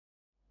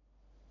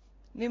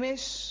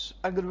Nimesh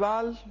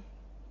Agarwal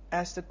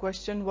asked the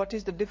question, what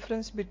is the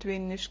difference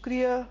between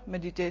Nishkriya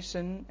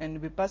meditation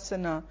and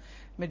Vipassana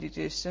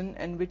meditation,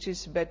 and which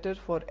is better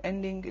for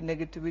ending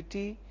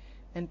negativity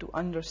and to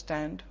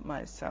understand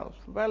myself?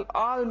 Well,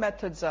 all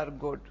methods are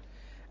good.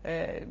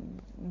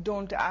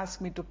 Don't ask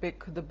me to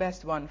pick the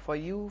best one for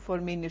you. For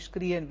me,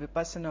 Nishkriya and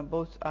Vipassana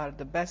both are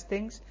the best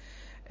things.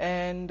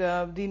 And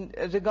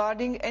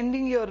regarding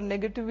ending your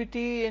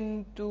negativity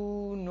and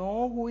to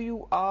know who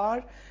you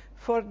are,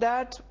 for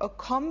that a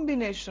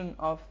combination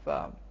of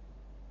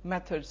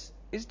methods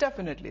is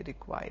definitely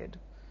required.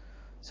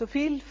 So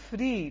feel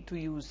free to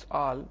use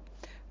all,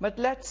 but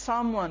let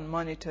someone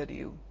monitor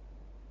you.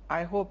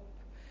 I hope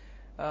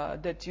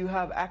that you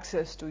have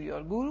access to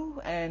your guru,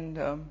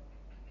 and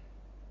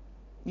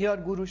your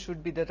guru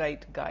should be the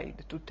right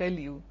guide to tell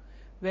you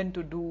when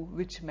to do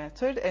which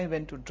method and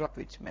when to drop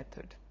which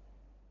method.